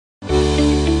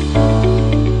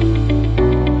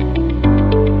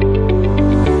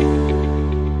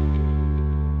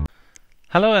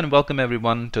Hello and welcome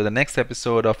everyone to the next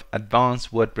episode of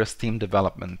Advanced WordPress Theme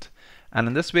Development. And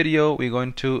in this video, we're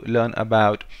going to learn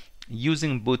about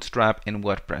using Bootstrap in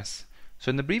WordPress. So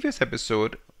in the previous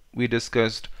episode, we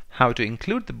discussed how to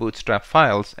include the Bootstrap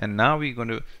files, and now we're going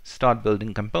to start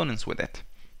building components with it.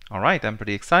 All right, I'm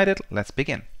pretty excited. Let's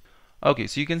begin. Okay,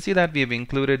 so you can see that we have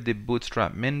included the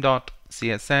Bootstrap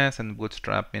min.css and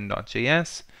Bootstrap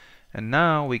min.js, and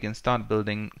now we can start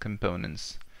building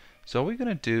components. So what we're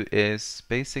going to do is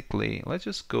basically, let's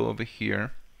just go over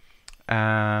here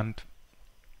and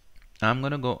I'm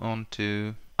going to go on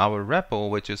to our repo,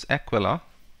 which is Aquila.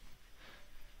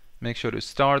 Make sure to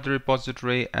start the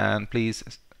repository and please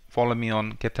follow me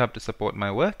on Github to support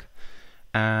my work.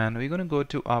 And we're going to go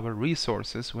to our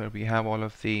resources where we have all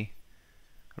of the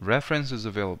references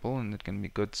available, and it can be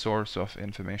a good source of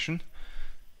information.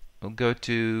 We'll go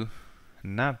to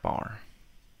navbar.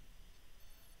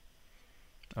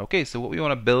 Okay, so what we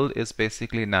want to build is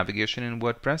basically navigation in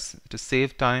WordPress. To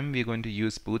save time, we're going to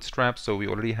use Bootstrap, so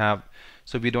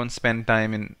we don't spend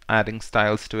time in adding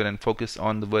styles to it and focus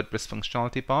on the WordPress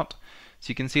functionality part.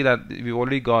 So you can see that we've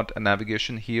already got a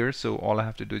navigation here, so all I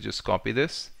have to do is just copy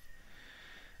this.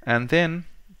 And then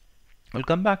we'll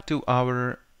come back to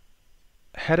our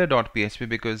header.php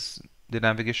because the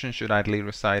navigation should ideally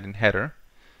reside in header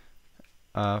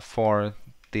for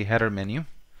the header menu.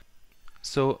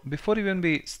 So before even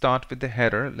we start with the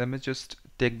header, let me just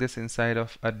take this inside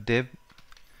of a div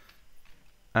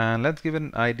and let's give it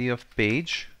an ID of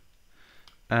page,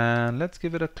 and let's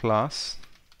give it a class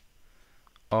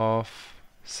of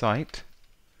site,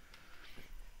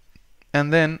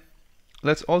 and then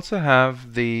let's also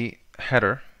have the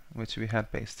header which we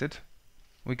had pasted.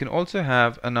 We can also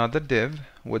have another div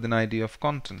with an ID of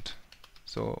content.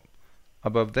 So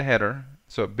above the header,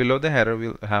 so below the header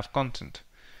we'll have content.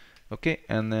 Okay,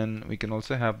 and then we can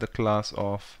also have the class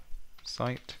of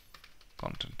site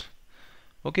content.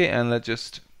 Okay, and let's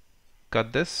just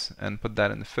cut this and put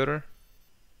that in the footer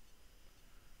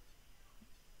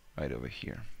right over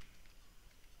here.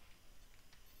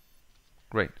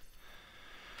 Great.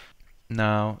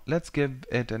 Now let's give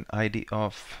it an ID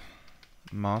of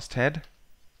masthead,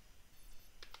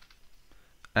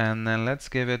 and then let's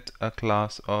give it a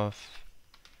class of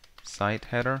site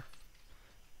header,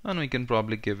 and we can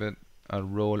probably give it a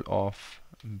role of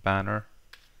banner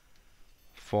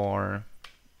for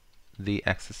the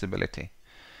accessibility.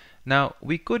 Now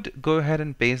we could go ahead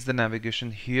and paste the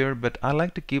navigation here, but I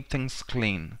like to keep things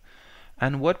clean,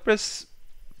 and WordPress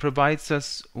provides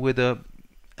us with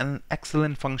an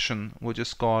excellent function which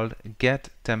is called get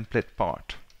template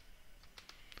part.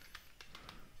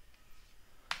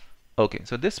 Okay,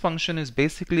 so this function is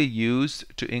basically used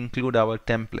to include our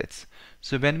templates.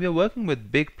 So when we are working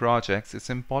with big projects, it's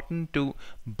important to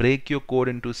break your code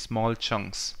into small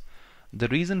chunks. The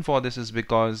reason for this is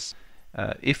because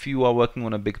if you are working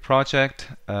on a big project,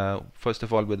 first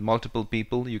of all with multiple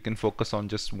people, you can focus on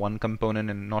just one component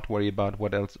and not worry about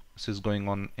what else is going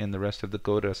on in the rest of the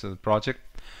code, rest of the project.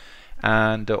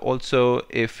 And also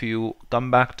if you come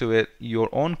back to it, your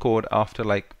own code after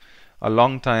like a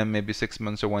long time, maybe 6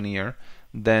 months or 1 year,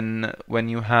 then when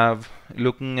you have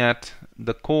looking at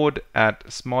the code at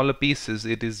smaller pieces,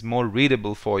 it is more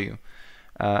readable for you.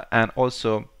 And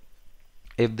also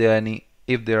if there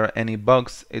are any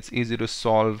bugs, it's easy to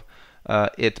solve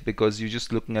it because you're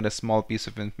just looking at a small piece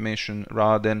of information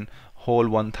rather than whole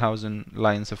 1000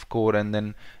 lines of code, and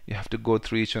then you have to go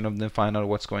through each one of them and find out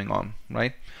what's going on,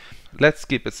 right? Let's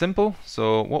keep it simple.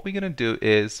 So what we're going to do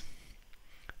is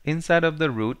inside of the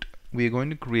root, we're going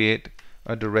to create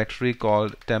a directory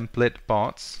called template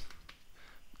parts.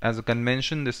 As a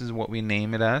convention, this is what we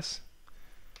name it as,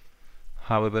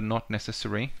 however not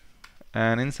necessary.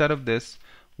 And inside of this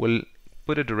we'll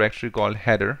put a directory called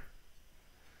header,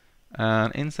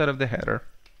 and inside of the header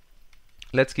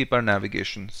let's keep our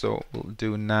navigation, so we'll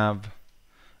do nav.php.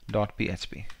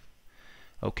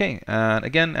 okay, and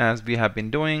again, as we have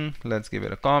been doing, let's give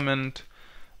it a comment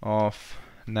of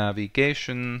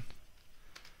navigation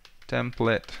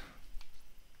template.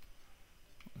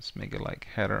 Let's make it like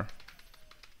header.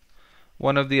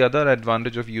 One of the other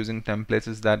advantage of using templates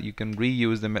is that you can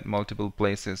reuse them at multiple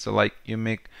places. So like you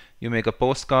make a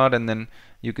postcard, and then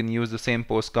you can use the same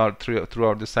postcard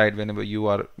throughout the site whenever you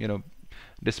are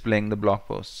displaying the blog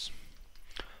posts.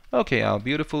 Okay, our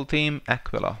beautiful theme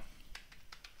Aquila.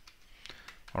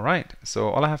 Alright, so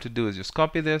all I have to do is just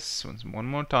copy this one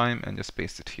more time and just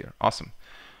paste it here. Awesome.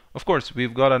 Of course,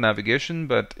 we've got a navigation,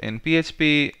 but in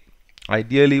PHP,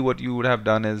 ideally what you would have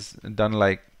done is done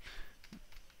like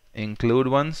include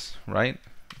once, right?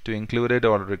 To include it,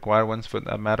 or require once for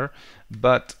that matter.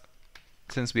 But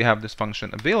since we have this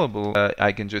function available,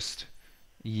 I can just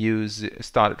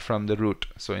start it from the root.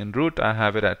 So in root, I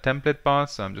have it at template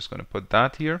path, so I'm just going to put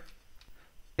that here.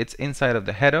 It's inside of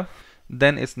the header.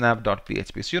 Then it's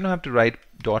nav.php. So you don't have to write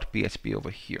 .php over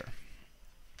here.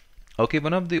 Okay,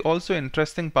 one of the also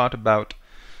interesting part about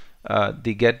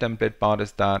the get template part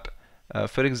is that,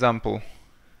 for example,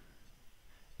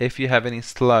 if you have any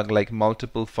slug like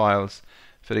multiple files,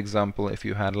 for example, if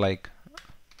you had like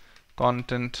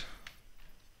content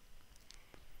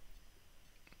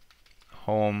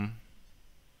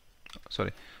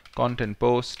content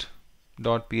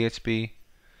post.php,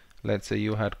 let's say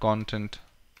you had content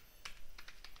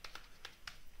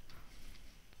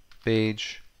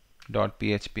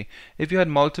page.php. If you had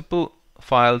multiple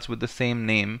files with the same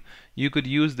name, you could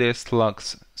use their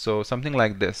slugs. So something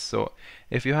like this. So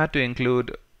if you had to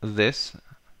include this,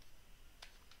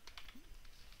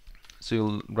 so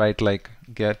you'll write like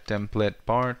get template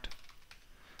part,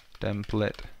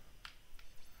 template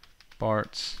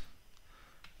parts,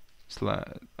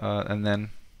 and then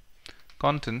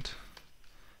content,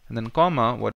 and then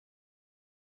comma, what.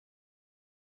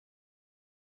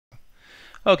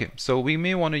 Okay, so we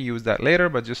may want to use that later,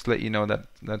 but just let you know that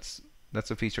that's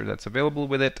a feature that's available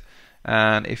with it.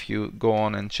 And if you go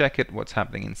on and check it, what's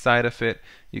happening inside of it,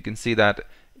 you can see that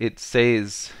it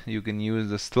says you can use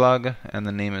the slug and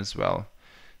the name as well.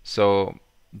 So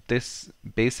this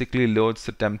basically loads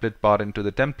the template part into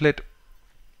the template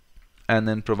and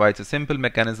then provides a simple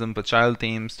mechanism for child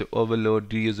themes to overload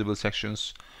reusable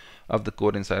sections of the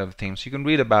code inside of the theme. So you can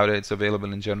read about it. It's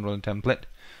available in general template.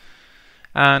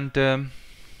 And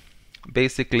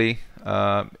basically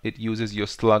it uses your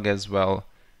slug as well.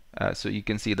 So you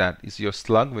can see that is your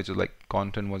slug, which is like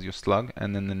content was your slug,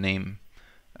 and then the name,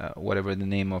 whatever the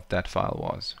name of that file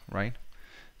was, right?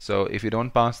 So if you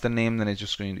don't pass the name, then it's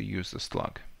just going to use the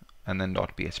slug and then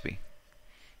 .php.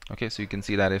 Okay, so you can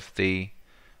see that if the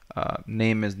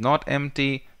name is not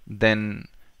empty, then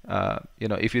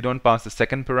if you don't pass the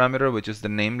second parameter, which is the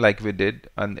name, like we did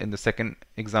and in the second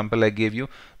example I gave you,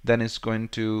 then it's going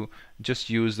to just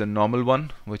use the normal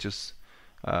one, which is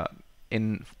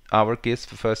in our case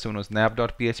the first one was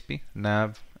nav.php,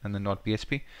 nav and then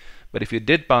 .php. But if you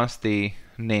did pass the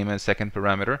name as second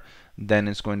parameter, then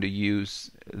it's going to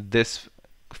use this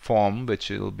form, which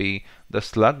will be the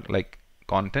slug, like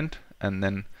content, and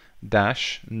then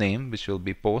dash name, which will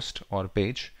be post or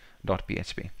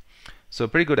page.php. So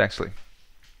pretty good actually.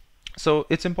 So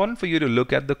it's important for you to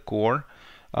look at the core.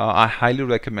 I highly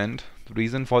recommend. The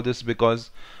reason for this is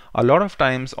because a lot of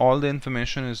times all the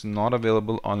information is not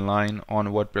available online on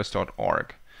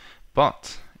WordPress.org,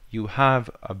 but you have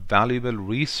a valuable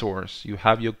resource. You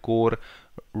have your core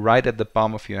right at the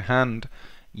palm of your hand.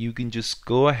 You can just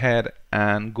go ahead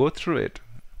and go through it.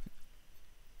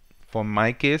 For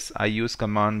my case, I use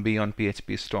Command B on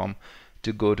PHP Storm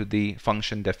to go to the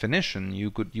function definition.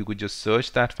 You could just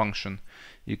search that function.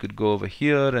 You could go over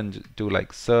here and do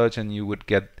like search, and you would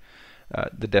get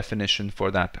the definition for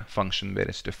that function where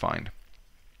it's defined.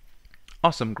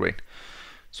 Awesome, great.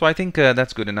 So I think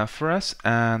that's good enough for us.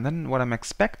 And then what I'm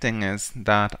expecting is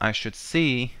that I should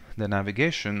see the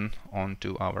navigation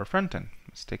onto our front end.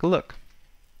 Let's take a look.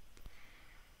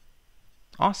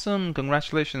 Awesome,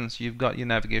 congratulations, you've got your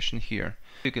navigation here.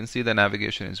 You can see the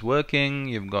navigation is working.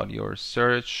 You've got your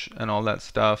search and all that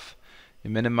stuff. You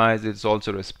minimize, it's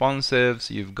also responsive.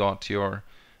 So you've got your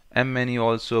M menu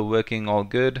also working, all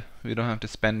good. We don't have to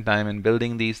spend time in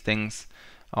building these things.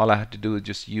 All I have to do is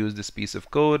just use this piece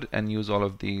of code and use all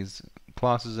of these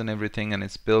classes and everything, and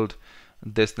it's built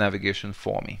this navigation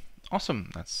for me.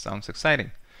 Awesome, that sounds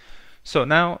exciting. So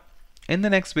now in the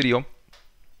next video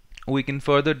we can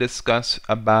further discuss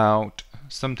about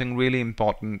something really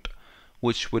important,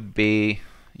 which would be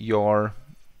your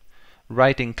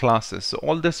writing classes. So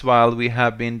all this while we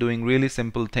have been doing really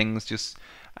simple things, just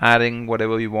adding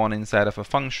whatever we want inside of a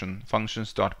function,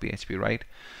 functions.php, right?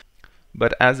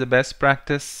 But as a best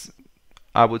practice,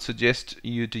 I would suggest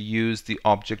you to use the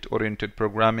object-oriented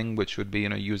programming, which would be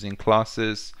using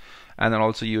classes, and then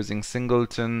also using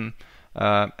singleton,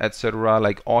 etc.,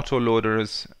 like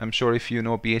autoloaders. I'm sure if you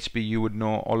know PHP, you would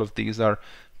know all of these are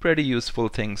pretty useful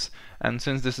things. And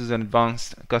since this is an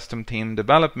advanced custom theme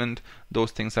development,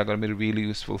 those things are going to be really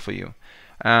useful for you.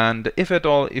 And if at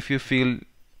all, if you feel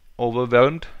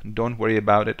overwhelmed, don't worry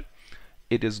about it.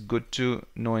 It is good to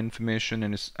know information,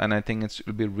 and I think it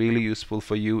will be really useful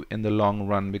for you in the long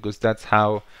run, because that's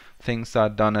how things are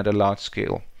done at a large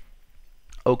scale.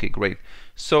 Okay, great.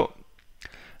 So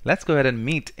let's go ahead and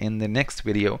meet in the next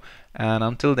video, and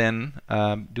until then,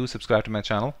 do subscribe to my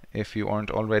channel if you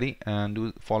aren't already, and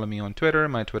do follow me on Twitter.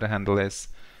 My Twitter handle is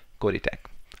Codeytek.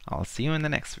 I'll see you in the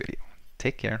next video.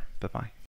 Take care. Bye-bye.